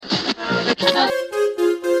It's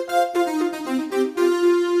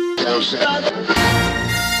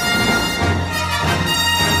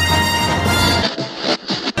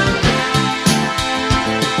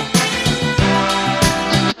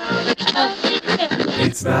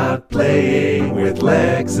Not Playing with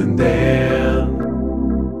Lex and Dan.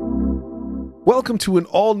 Welcome to an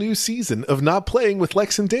all-new season of Not Playing with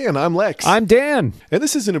Lex and Dan. I'm Lex. I'm Dan. And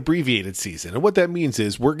this is an abbreviated season. And what that means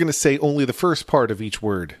is we're going to say only the first part of each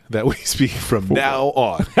word that we speak from now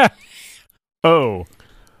on. Oh.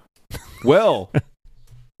 Well,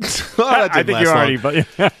 I think you already, but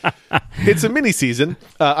it's a mini season.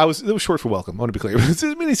 It was short for welcome. I want to be clear. It's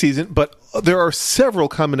a mini season, but there are several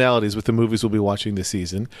commonalities with the movies we'll be watching this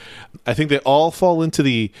season. I think they all fall into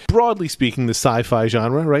the, broadly speaking, the sci-fi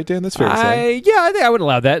genre, right, Dan? That's fair to say. Yeah, I think I would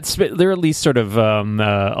allow that. They're at least sort of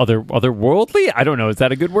otherworldly. I don't know. Is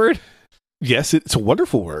that a good word? Yes, it's a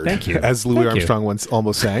wonderful word. Thank you. As Louis Armstrong once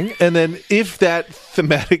almost sang. And then if that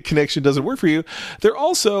thematic connection doesn't work for you, they're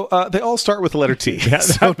also, they all start with the letter T. Yeah,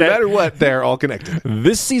 so no matter what, they're all connected.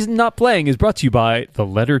 This season Not Playing is brought to you by the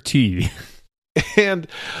letter T. And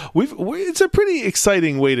it's a pretty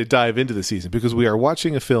exciting way to dive into the season because we are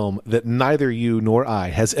watching a film that neither you nor I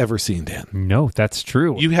has ever seen, Dan. No, that's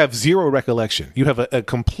true. You have zero recollection. You have a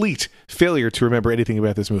complete failure to remember anything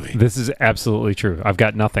about this movie. This is absolutely true. I've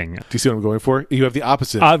got nothing. Do you see what I'm going for? You have the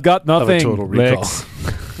opposite. I've got nothing. Of a Total Recall. Lex.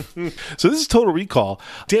 So this is Total Recall.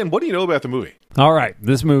 Dan, what do you know about the movie? All right.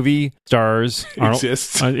 This movie stars...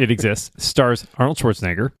 Exists. It exists. Stars Arnold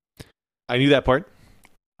Schwarzenegger. I knew that part.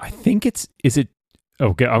 I think is it...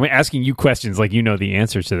 Okay, I'm asking you questions like you know the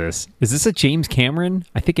answer to this. Is this a James Cameron?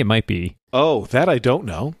 I think it might be. Oh, that I don't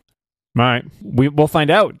know. All right. We'll find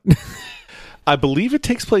out. I believe it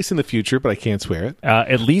takes place in the future, but I can't swear it.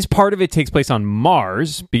 At least part of it takes place on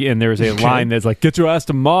Mars, and there's a line that's like, get your ass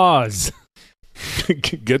to Mars.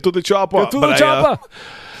 Get to the chopper. Get to the chopper.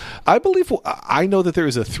 I believe I know that there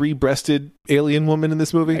is a 3-breasted alien woman in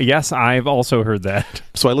this movie. Yes, I've also heard that.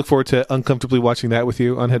 So I look forward to uncomfortably watching that with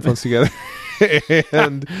you on headphones together.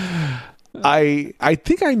 And I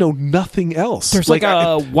think I know nothing else. There's like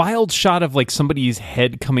a wild shot of like somebody's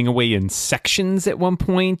head coming away in sections at one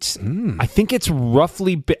point. I think it's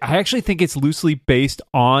roughly. I actually think it's loosely based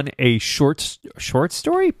on a short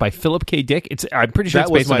story by Philip K. Dick. I'm pretty sure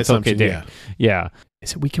it's based on Philip K. Dick. Yeah.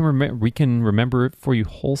 Is it we can remember it for you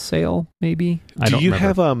wholesale? Maybe. Do you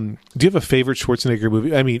have a favorite Schwarzenegger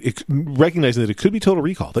movie? I mean, recognizing that it could be Total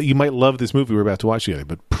Recall, that you might love this movie we're about to watch together.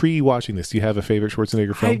 But pre-watching this, do you have a favorite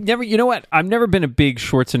Schwarzenegger film? You know what? I've never been a big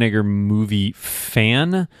Schwarzenegger movie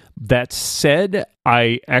fan. That said,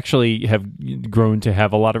 I actually have grown to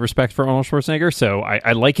have a lot of respect for Arnold Schwarzenegger. So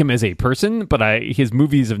I like him as a person, but his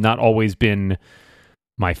movies have not always been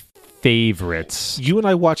my favorites. You and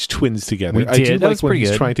I watched Twins together. We did. I do that like when he's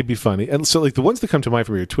good. trying to be funny. And so like the ones that come to mind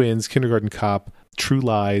for me are Twins, Kindergarten Cop, True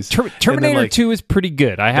Lies. Terminator 2 is pretty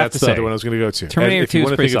good, I have to say. That's the other one I was going to go to. Terminator 2 is pretty solid. If you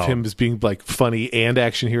want to think of him as being like funny and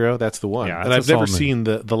action hero, that's the one. Yeah, and I've never seen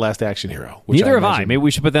the Last Action Hero. Which Neither have I. Maybe we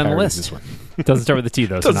should put that on the list. This one. It doesn't start with a T,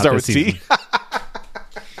 though. Doesn't start with T.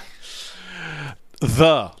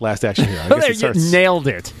 The Last Action Hero. I guess it starts... Nailed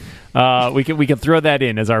it. We can throw that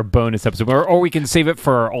in as our bonus episode, or we can save it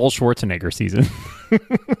for our all Schwarzenegger season.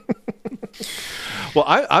 Well,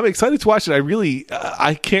 I'm excited to watch it.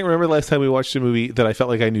 I can't remember the last time we watched a movie that I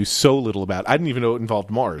felt like I knew so little about. I didn't even know it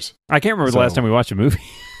involved Mars. I can't remember the last time we watched a movie.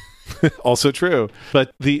 Also true.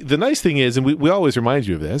 But the nice thing is, and we always remind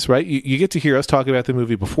you of this, right? You get to hear us talk about the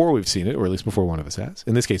movie before we've seen it, or at least before one of us has.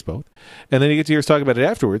 In this case, both. And then you get to hear us talk about it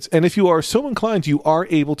afterwards. And if you are so inclined, you are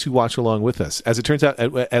able to watch along with us. As it turns out,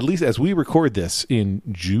 at least as we record this in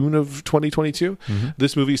June of 2022,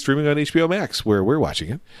 this movie is streaming on HBO Max, where we're watching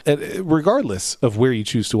it. And regardless of where you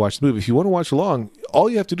choose to watch the movie, if you want to watch along, all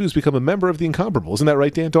you have to do is become a member of The Incomparable. Isn't that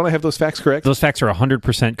right, Dan? Don't I have those facts correct? Those facts are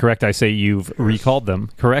 100% correct. I say you've recalled them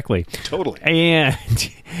correctly. Totally. And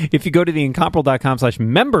if you go to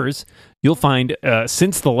theincomparable.com/members, you'll find,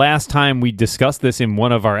 since the last time we discussed this in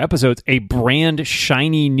one of our episodes, a brand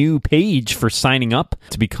shiny new page for signing up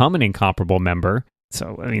to become an Incomparable member.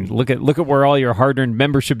 So, I mean, look at where all your hard-earned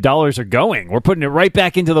membership dollars are going. We're putting it right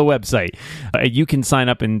back into the website. You can sign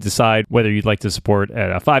up and decide whether you'd like to support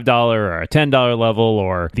at a $5 or a $10 level,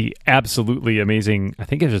 or the absolutely amazing, I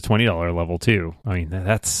think there's a $20 level too. I mean,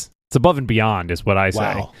 it's above and beyond is what I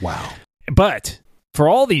say. Wow. But For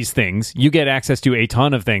all these things, you get access to a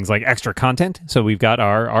ton of things like extra content. So we've got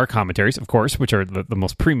our commentaries, of course, which are the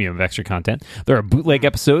most premium of extra content. There are bootleg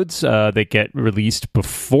episodes that get released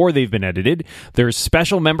before they've been edited. There's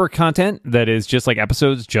special member content that is just like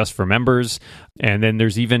episodes just for members. And then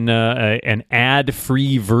there's even an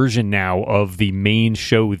ad-free version now of the main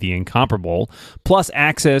show, The Incomparable, plus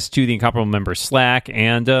access to the Incomparable member Slack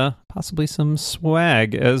and possibly some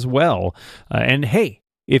swag as well. And hey,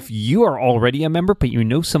 if you are already a member, but you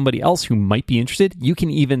know somebody else who might be interested, you can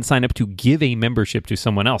even sign up to give a membership to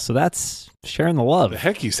someone else. So that's sharing the love. The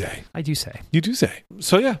heck you say. I do say. You do say.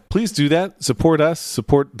 So yeah, please do that. Support us,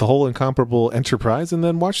 support the whole Incomparable enterprise, and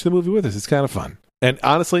then watch the movie with us. It's kind of fun. And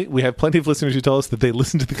honestly, we have plenty of listeners who tell us that they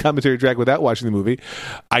listen to the commentary track without watching the movie.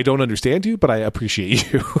 I don't understand you, but I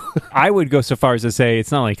appreciate you. I would go so far as to say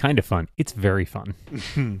it's not only kind of fun, it's very fun.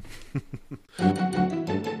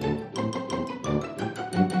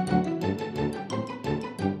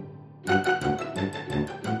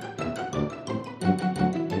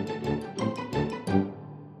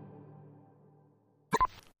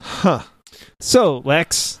 Huh. So,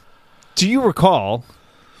 Lex, do you recall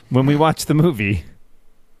when we watched the movie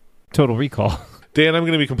Total Recall? Dan, I'm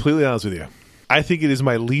going to be completely honest with you. I think it is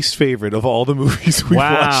my least favorite of all the movies we've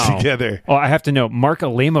watched together. Oh, I have to know, Mark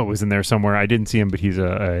Alemo was in there somewhere. I didn't see him, but he's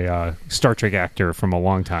a Star Trek actor for a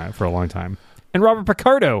long time. And Robert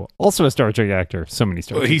Picardo, also a Star Trek actor. So many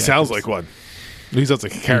Star Trek He actors. sounds like one. He sounds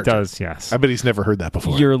like a character. He does, yes. I bet he's never heard that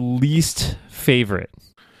before. Your least favorite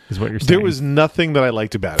is what you're saying. There was nothing that I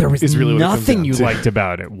liked about it. There was really nothing you liked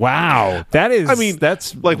about it. Wow. That is... I mean,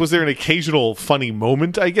 that's... like, was there an occasional funny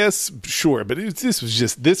moment, I guess? Sure, but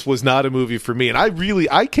this was not a movie for me. And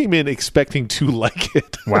I came in expecting to like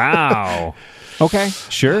it. Wow. Okay,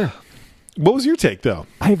 sure. What was your take, though?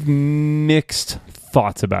 I have mixed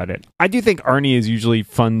thoughts about it. I do think Arnie is usually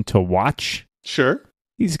fun to watch. Sure.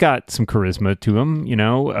 He's got some charisma to him, you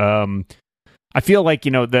know. I feel like,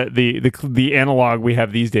 you know, the analog we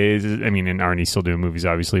have these days is, I mean, and Arnie's still doing movies,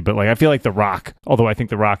 obviously, but like I feel like The Rock, although I think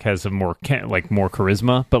The Rock has some more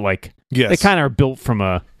charisma, but like they kind of are built from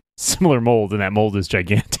a similar mold, and that mold is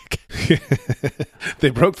gigantic.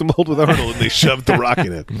 They broke the mold with Arnold and they shoved The Rock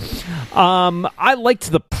in it. I liked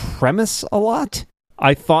the premise a lot.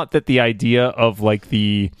 I thought that the idea of like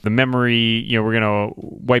the memory, you know, we're going to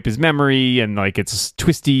wipe his memory and like it's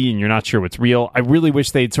twisty and you're not sure what's real. I really wish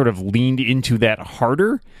they'd sort of leaned into that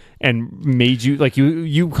harder and made you, like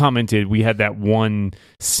you commented, we had that one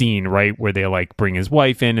scene, right, where they like bring his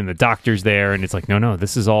wife in and the doctor's there and it's like, no,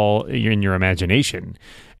 this is all in your imagination.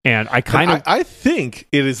 And I think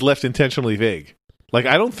it is left intentionally vague. Like,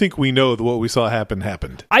 I don't think we know that what we saw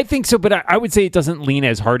happened. I think so, but I would say it doesn't lean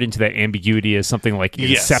as hard into that ambiguity as something like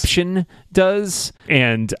Inception does.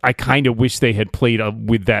 And I kind of wish they had played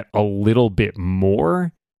with that a little bit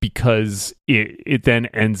more, because it then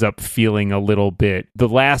ends up feeling a little bit... The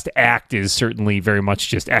last act is certainly very much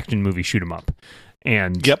just action movie shoot 'em up.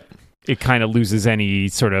 And it kind of loses any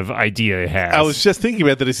sort of idea it has. I was just thinking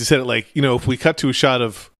about that as you said it, like, you know, if we cut to a shot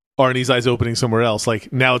of Arnie's eyes opening somewhere else,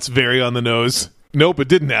 like, now it's very on the nose. Nope, it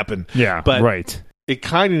didn't happen. Yeah, but right. It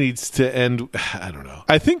kind of needs to end. I don't know.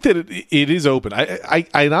 I think that it is open. I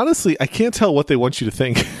honestly, I can't tell what they want you to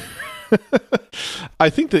think. I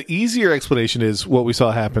think the easier explanation is what we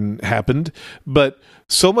saw happened, but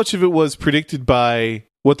so much of it was predicted by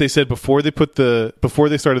what they said before they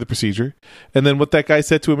started the procedure, and then what that guy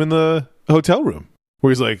said to him in the hotel room,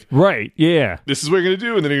 where he's like, "Right, yeah, this is what you're gonna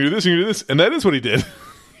do, and then you're gonna do this, and you're gonna do this," and that is what he did.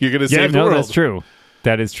 You're gonna save the world. That's true.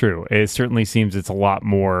 That is true. It certainly seems it's a lot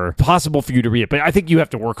more possible for you to read it, but I think you have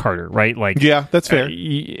to work harder, right? Like, yeah, that's fair.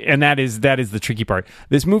 And that is the tricky part.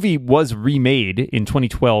 This movie was remade in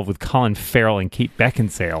 2012 with Colin Farrell and Kate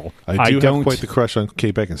Beckinsale. I do have quite the crush on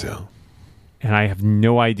Kate Beckinsale. And I have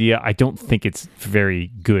no idea. I don't think it's very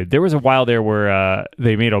good. There was a while there where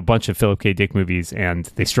they made a bunch of Philip K. Dick movies, and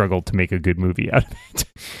they struggled to make a good movie out of it.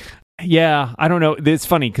 Yeah, I don't know. It's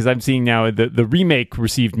funny because I'm seeing now the remake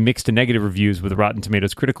received mixed to negative reviews, with Rotten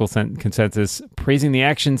Tomatoes critical consensus praising the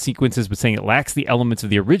action sequences but saying it lacks the elements of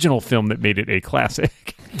the original film that made it a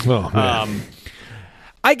classic. Oh, man.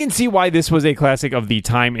 I can see why this was a classic of the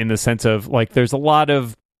time, in the sense of, like, there's a lot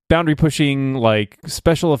of boundary pushing, like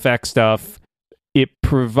special effects stuff. It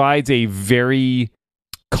provides a very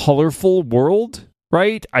colorful world,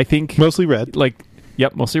 right? I think mostly red.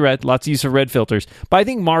 Yep, mostly red. Lots of use of red filters. But I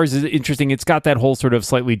think Mars is interesting. It's got that whole sort of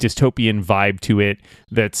slightly dystopian vibe to it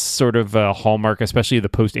that's sort of a hallmark, especially the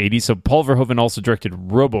post-'80s. So Paul Verhoeven also directed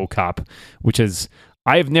RoboCop, which is...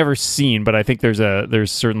 I have never seen, but I think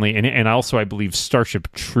there's certainly... And also, I believe,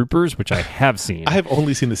 Starship Troopers, which I have seen. I have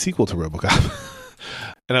only seen the sequel to RoboCop.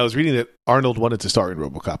 And I was reading that Arnold wanted to star in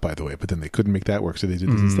RoboCop, by the way, but then they couldn't make that work, so they did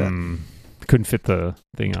this instead. Couldn't fit the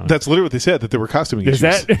thing on it. That's literally what they said, that there were costuming issues.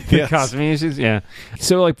 Is that Yes. costuming issues? Yeah.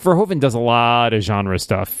 So like Verhoeven does a lot of genre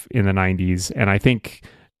stuff in the 90s, and I think,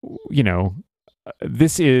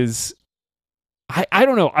 this is... I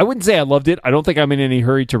don't know. I wouldn't say I loved it. I don't think I'm in any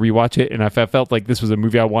hurry to rewatch it. And if I felt like this was a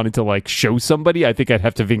movie I wanted to like show somebody, I think I'd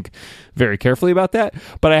have to think very carefully about that.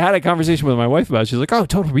 But I had a conversation with my wife about it. She's like, "Oh,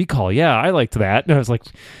 Total Recall. Yeah, I liked that." And I was like,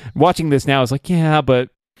 watching this now, I was like, "Yeah, but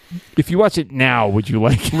if you watch it now, would you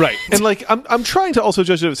like it?" Right. And like I'm trying to also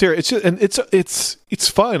judge it here. It's just, and it's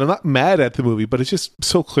fine. I'm not mad at the movie, but it's just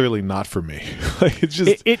so clearly not for me. Like it's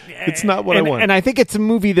just it's not what I want. And I think it's a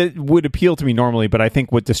movie that would appeal to me normally, but I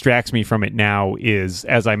think what distracts me from it now is,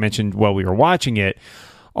 as I mentioned while we were watching it,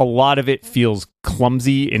 a lot of it feels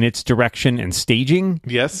clumsy in its direction and staging.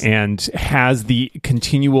 Yes. And has the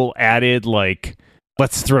continual added like,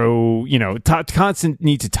 let's throw, constant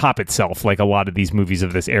need to top itself, like a lot of these movies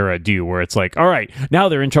of this era do, where it's like, all right, now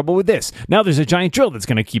they're in trouble with this. Now there's a giant drill that's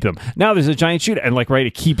going to keep them. Now there's a giant shoot, and like, right,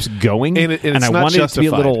 it keeps going. And it's I not wanted justified, it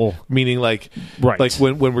to be a little, meaning like, right, like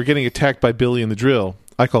when we're getting attacked by Billy and the Drill,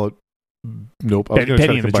 I call it. Nope. I was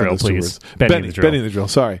Benny and the Drill, please. Benny and the Drill.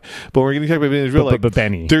 Sorry, but we're getting attacked by Benny and the Drill. But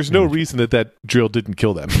Benny. There's no reason that drill didn't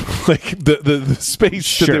kill them. Like the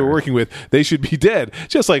space that they were working with, they should be dead.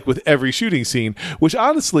 Just like with every shooting scene, which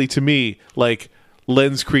honestly, to me, like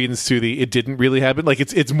lends credence to the it didn't really happen. Like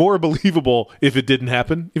it's more believable if it didn't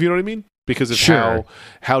happen. If you know what I mean. Because of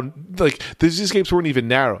how like these escapes weren't even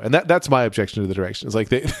narrow, and that's my objection to the direction. It's like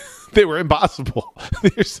they were impossible.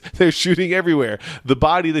 They're shooting everywhere. The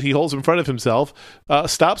body that he holds in front of himself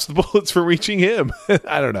stops the bullets from reaching him.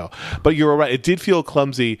 I don't know, but you're right. It did feel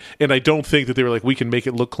clumsy, and I don't think that they were like, we can make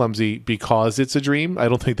it look clumsy because it's a dream. I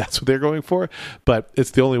don't think that's what they're going for, but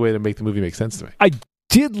it's the only way to make the movie make sense to me. I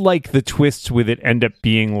did like the twists with it end up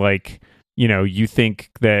being like, you think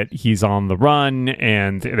that he's on the run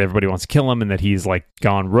and everybody wants to kill him and that he's like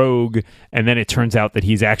gone rogue, and then it turns out that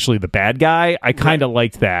he's actually the bad guy. I kind of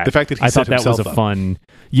liked that. The fact that I thought that was a fun.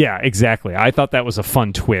 Yeah, exactly. I thought that was a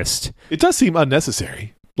fun twist. It does seem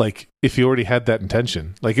unnecessary. Like if you already had that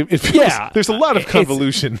intention, like it feels, there's a lot of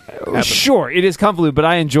convolution. Sure, it is convoluted, but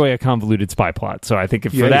I enjoy a convoluted spy plot. So I think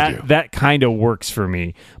for that kind of works for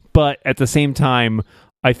me. But at the same time,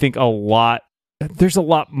 I think there's a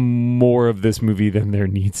lot more of this movie than there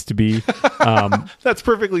needs to be. That's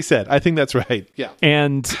perfectly said. I think that's right. Yeah.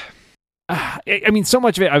 And I mean, so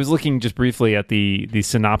much of it, I was looking just briefly at the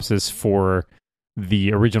synopsis for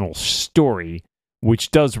the original story, which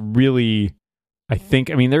does really, I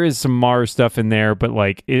mean, there is some Mars stuff in there, but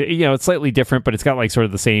like, it's slightly different, but it's got like sort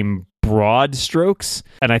of the same broad strokes.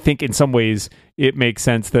 And I think in some ways it makes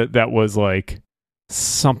sense that was like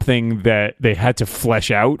something that they had to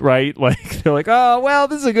flesh out, right? Like they're like, oh well,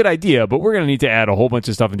 this is a good idea, but we're gonna need to add a whole bunch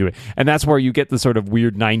of stuff into it. And that's where you get the sort of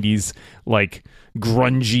weird 90s like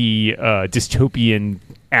grungy dystopian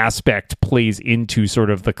aspect plays into sort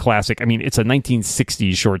of the classic. I mean, it's a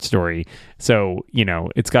 1960s short story, so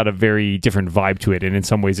it's got a very different vibe to it, and in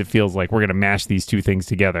some ways it feels like we're gonna mash these two things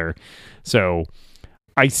together. So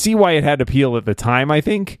I see why it had appeal at the time, I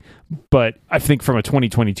think, but I think from a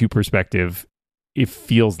 2022 perspective, it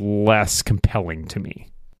feels less compelling to me.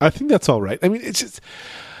 I think that's all right. I mean, it's just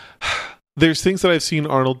there's things that I've seen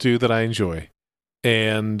Arnold do that I enjoy,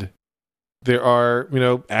 and there are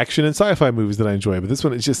action and sci-fi movies that I enjoy, but this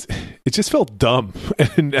one it just felt dumb,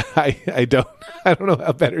 and I don't know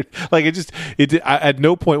how better. Like at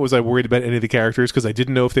no point was I worried about any of the characters because I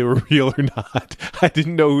didn't know if they were real or not. I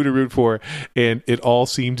didn't know who to root for, and it all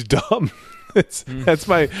seemed dumb. That's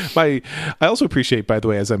my. I also appreciate, by the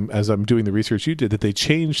way, as I'm doing the research you did, that they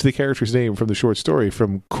changed the character's name from the short story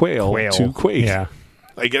from Quail. to Quake. Yeah,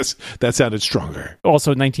 I guess that sounded stronger.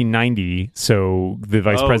 Also, 1990, so the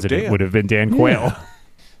vice president would have been Dan Quayle. Yeah.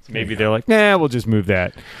 So maybe they're like, nah, we'll just move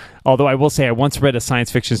that. Although I will say, I once read a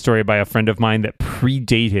science fiction story by a friend of mine that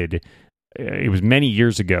predated. It was many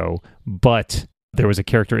years ago, but there was a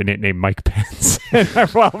character in it named Mike Pence. And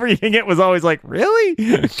while reading it, was always like, really?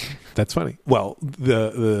 That's funny. Well,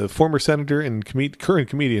 the former senator and current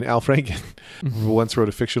comedian Al Franken once wrote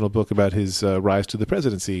a fictional book about his rise to the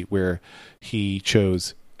presidency, where he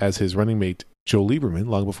chose as his running mate Joe Lieberman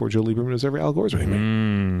long before Joe Lieberman was ever Al Gore's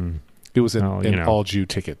running mate. It was an all-Jew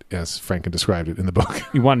ticket, as Franken described it in the book.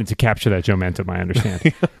 He wanted to capture that momentum, I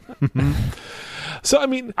understand. So, I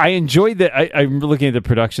mean, I enjoyed that. I'm looking at the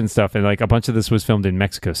production stuff, and like a bunch of this was filmed in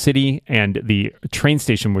Mexico City, and the train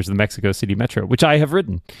station was the Mexico City Metro, which I have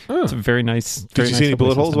ridden. Oh. It's a very nice. Did you see any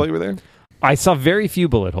bullet holes while you were there? I saw very few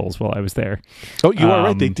bullet holes while I was there. Oh, you are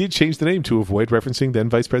right. They did change the name to avoid referencing then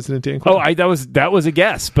Vice President Dan Quayle. Oh, that was a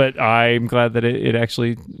guess, but I'm glad that it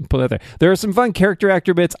actually put that there. There are some fun character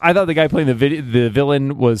actor bits. I thought the guy playing the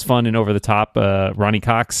villain was fun and over the top. Ronnie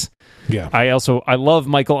Cox. Yeah. I love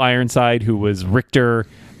Michael Ironside, who was Richter,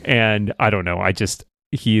 and I don't know. I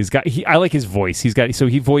like his voice.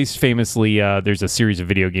 He voiced famously, there's a series of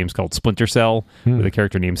video games called Splinter Cell with a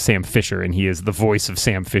character named Sam Fisher, and he is the voice of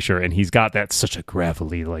Sam Fisher, and he's got that such a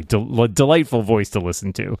gravelly, like delightful voice to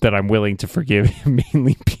listen to that I'm willing to forgive him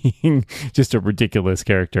mainly being just a ridiculous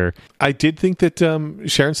character. I did think that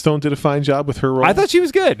Sharon Stone did a fine job with her role. I thought she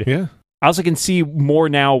was good. Yeah. I also can see more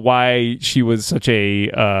now why she was such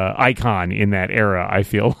a icon in that era, I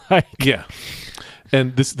feel like. Yeah.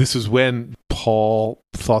 And this is when Paul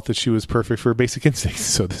thought that she was perfect for Basic Instincts.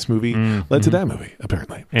 So this movie led to that movie,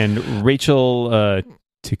 apparently. And Rachel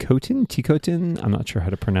Ticotin, I'm not sure how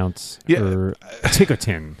to pronounce her.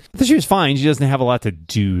 Ticotin. I thought she was fine. She doesn't have a lot to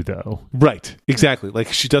do, though. Right. Exactly.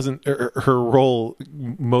 Like, she doesn't, her role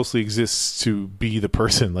mostly exists to be the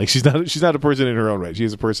person. Like, she's not a person in her own right. She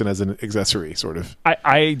is a person as an accessory, sort of.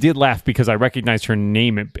 I did laugh because I recognized her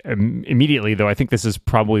name immediately, though I think this is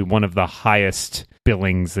probably one of the highest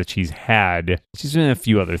billings that she's had. She's been in a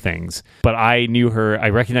few other things, but I knew her. I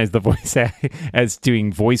recognized the voice as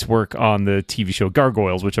doing voice work on the TV show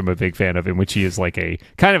Gargoyles, which I'm a big fan of, in which she is like a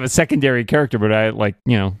kind of a secondary character. But when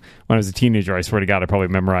I was a teenager, I swear to God, I probably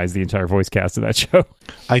memorized the entire voice cast of that show.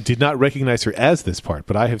 I did not recognize her as this part,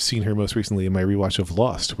 but I have seen her most recently in my rewatch of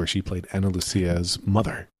Lost, where she played Ana Lucia's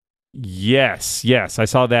mother. Yes, I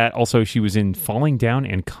saw that. Also, she was in Falling Down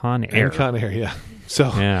and Con Air. Yeah.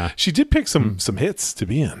 So she did pick some hits to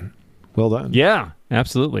be in. Well done. Yeah,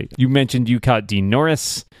 absolutely. You mentioned you caught Dean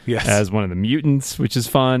Norris as one of the mutants, which is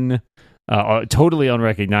fun. Totally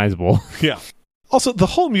unrecognizable. Yeah. Also, the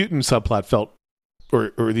whole mutant subplot felt,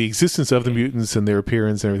 or the existence of the mutants and their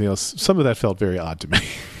appearance and everything else, some of that felt very odd to me.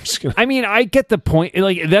 I mean, I get the point.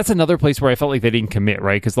 Like, that's another place where I felt like they didn't commit,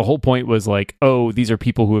 right? Because the whole point was like, oh, these are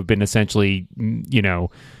people who have been essentially,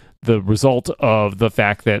 the result of the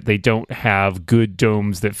fact that they don't have good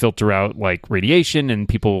domes that filter out like radiation, and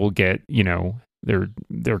people will get, they're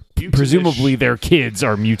presumably their kids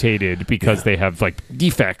are mutated because they have like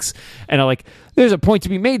defects, and there's a point to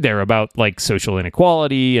be made there about like social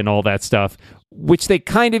inequality and all that stuff, which they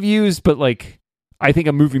kind of used, but like I think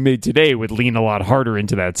a movie made today would lean a lot harder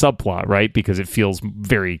into that subplot, right? Because it feels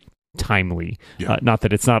very timely. Not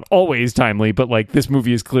that it's not always timely, but like this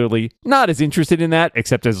movie is clearly not as interested in that,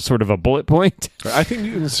 except as sort of a bullet point. I think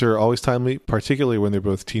mutants are always timely, particularly when they're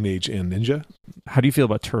both teenage and ninja. How do you feel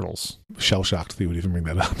about turtles? Shell-shocked they would even bring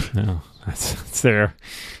that up. No, it's their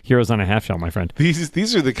heroes on a half shell, my friend.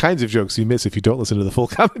 These are the kinds of jokes you miss if you don't listen to the full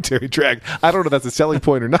commentary track. I don't know if that's a selling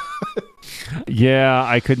point or not. Yeah,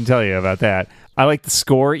 I couldn't tell you about that. I like the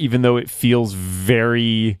score, even though it feels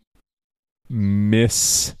very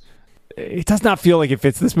it does not feel like it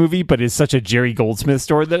fits this movie, but it's such a Jerry Goldsmith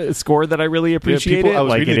score that I really appreciate it. I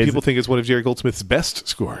was reading people think it's one of Jerry Goldsmith's best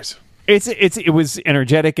scores. It was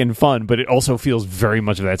energetic and fun, but it also feels very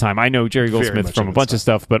much of that time. I know Jerry Goldsmith from a bunch of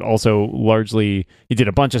stuff, but also largely he did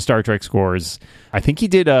a bunch of Star Trek scores. I think he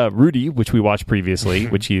did Rudy, which we watched previously,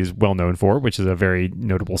 which he is well known for, which is a very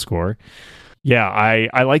notable score. Yeah,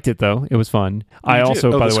 I liked it though. It was fun. By the way,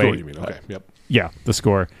 score, you mean? Okay, yep. Yeah, the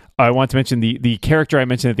score. I want to mention the character I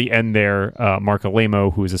mentioned at the end there, Mark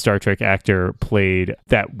Alamo, who is a Star Trek actor, played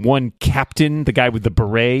that one captain, the guy with the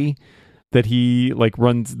beret that he like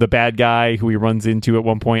runs, the bad guy who he runs into at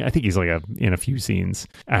one point. I think he's like in a few scenes.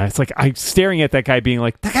 It's like I'm staring at that guy being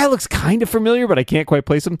like, that guy looks kind of familiar, but I can't quite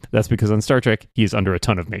place him. That's because on Star Trek, he's under a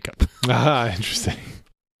ton of makeup. Interesting.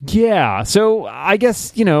 Yeah, so I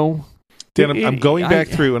guess, Dan, I'm going back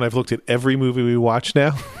through and I've looked at every movie we watch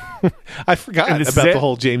now. I forgot about the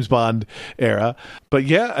whole James Bond era, but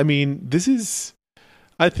yeah, I mean,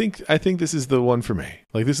 I think this is the one for me.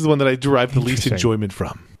 Like, this is the one that I derive the least enjoyment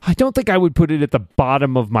from. I don't think I would put it at the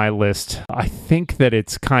bottom of my list. I think that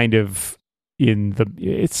it's kind of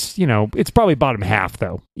it's probably bottom half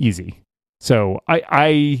though, easy. So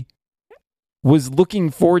I was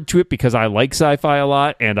looking forward to it because I like sci-fi a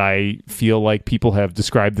lot, and I feel like people have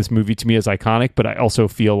described this movie to me as iconic, but I also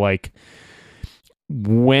feel like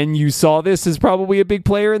when you saw this is probably a big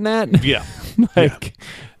player in that. Yeah.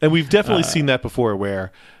 And we've definitely seen that before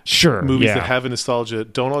where movies that have a nostalgia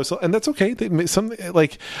don't always, and that's okay.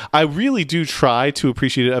 I really do try to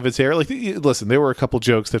appreciate it of its era. Like, listen, there were a couple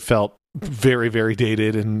jokes that felt very, very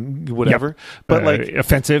dated and whatever, but like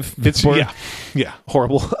offensive. It's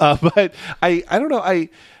horrible. But I don't know.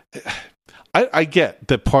 I get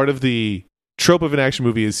that part of the trope of an action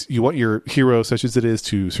movie is you want your hero, such as it is,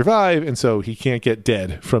 to survive, and so he can't get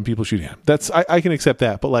dead from people shooting him. I can accept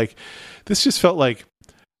that, but like this just felt like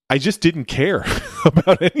I just didn't care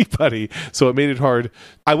about anybody, so it made it hard.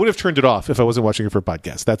 I would have turned it off if I wasn't watching it for a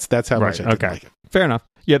podcast. That's how much I didn't like it. Fair enough.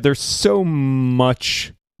 Yeah, there's so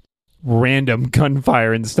much random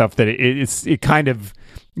gunfire and stuff that it kind of,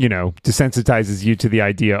 you know, desensitizes you to the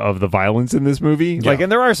idea of the violence in this movie. Yeah. Like,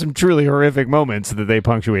 and there are some truly horrific moments that they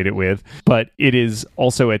punctuate it with, but it is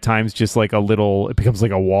also at times just like it becomes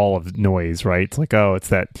like a wall of noise, right? It's like, oh, it's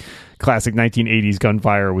that classic 1980s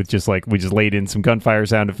gunfire with just like, we just laid in some gunfire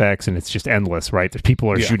sound effects and it's just endless, right? The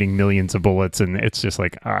people are shooting millions of bullets and it's just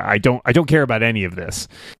like, I don't care about any of this.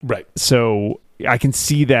 Right. So I can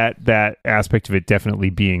see that aspect of it definitely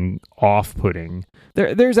being off-putting.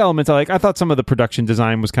 There's elements I like. I thought some of the production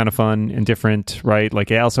design was kind of fun and different, right? Like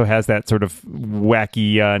it also has that sort of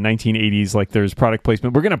wacky 1980s, like there's product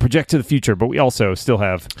placement. We're going to project to the future, but we also still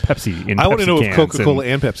have Pepsi in I want to know if cans Coca-Cola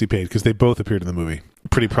and Pepsi paid, because they both appeared in the movie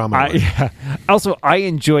pretty prominently. Also, I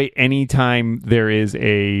enjoy any time there is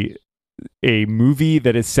a movie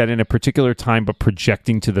that is set in a particular time but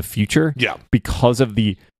projecting to the future. Yeah. Because of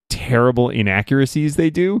the terrible inaccuracies they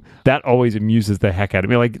do. That always amuses the heck out of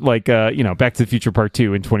me. Like you know, Back to the Future Part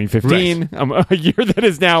 2 in 2015, right. A year that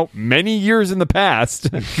is now many years in the past,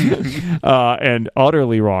 and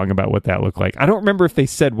utterly wrong about what that looked like. I don't remember if they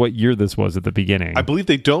said what year this was at the beginning. I believe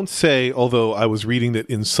they don't say, although I was reading that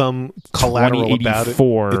in some collateral about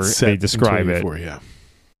it, they describe it. Yeah.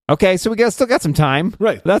 Okay, so still got some time.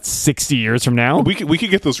 Right. That's 60 years from now. We could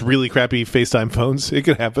get those really crappy FaceTime phones. It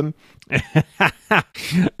could happen.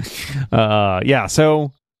 Yeah,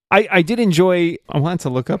 so I did enjoy. I wanted to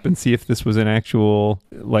look up and see if this was an actual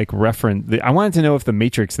like reference. I wanted to know if the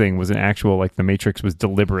Matrix thing was an actual, like the Matrix was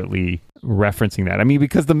deliberately referencing that. I mean,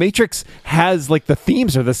 because the Matrix has like the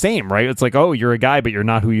themes are the same, right? It's like, oh, you're a guy, but you're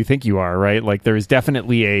not who you think you are, right? Like there is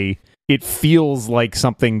definitely it feels like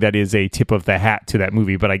something that is a tip of the hat to that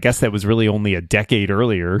movie, but I guess that was really only a decade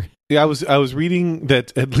earlier. Yeah, I was reading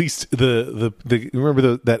that at least the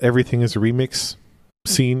remember that Everything is a Remix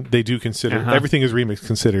scene, they do consider Everything is Remix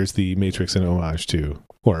considers the Matrix an homage to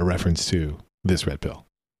or a reference to this red pill.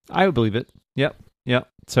 I would believe it. Yep.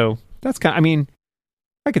 So that's I mean,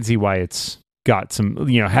 I can see why it's got some,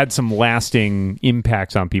 you know, had some lasting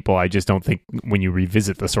impacts on people. I just don't think when you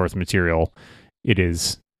revisit the source material, it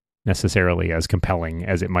is necessarily as compelling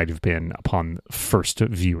as it might have been upon first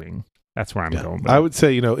viewing. That's where I'm going with I would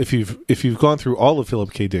say, you know, if you've gone through all of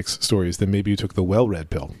Philip K. Dick's stories, then maybe you took the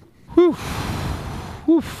red pill. Whew,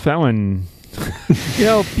 that one, you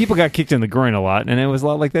know, people got kicked in the groin a lot, and it was a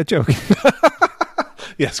lot like that joke.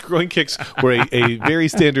 Yes, groin kicks were a very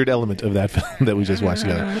standard element of that film that we just watched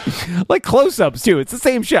together. Like close-ups, too. It's the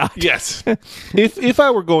same shot. Yes. If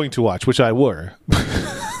I were going to watch, which I were,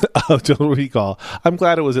 Total Recall, I'm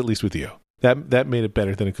glad it was at least with you. That made it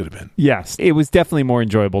better than it could have been. Yes. It was definitely more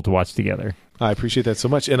enjoyable to watch together. I appreciate that so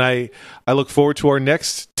much. And I look forward to our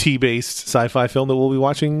next T-based sci-fi film that we'll be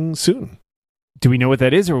watching soon. Do we know what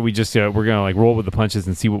that is, or are we just we're going to like roll with the punches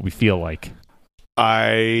and see what we feel like?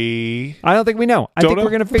 I don't think we know. I think we're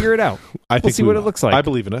going to figure it out. We'll see what it looks like. I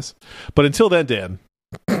believe in us. But until then, Dan,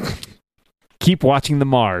 keep watching the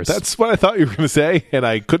Mars. That's what I thought you were going to say, and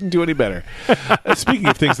I couldn't do any better. Speaking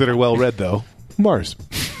of things that are well read, though, Mars.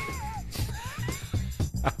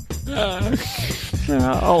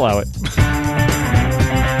 I'll allow it.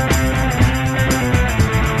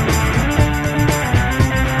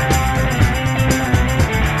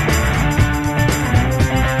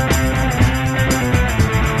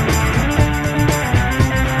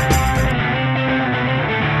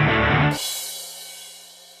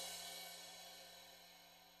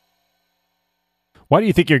 Why do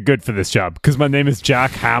you think you're good for this job? Because my name is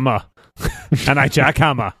Jack Hammer. And I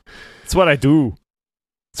jackhammer. It's what I do.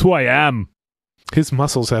 It's who I am. His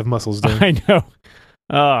muscles have muscles, Dan. I know.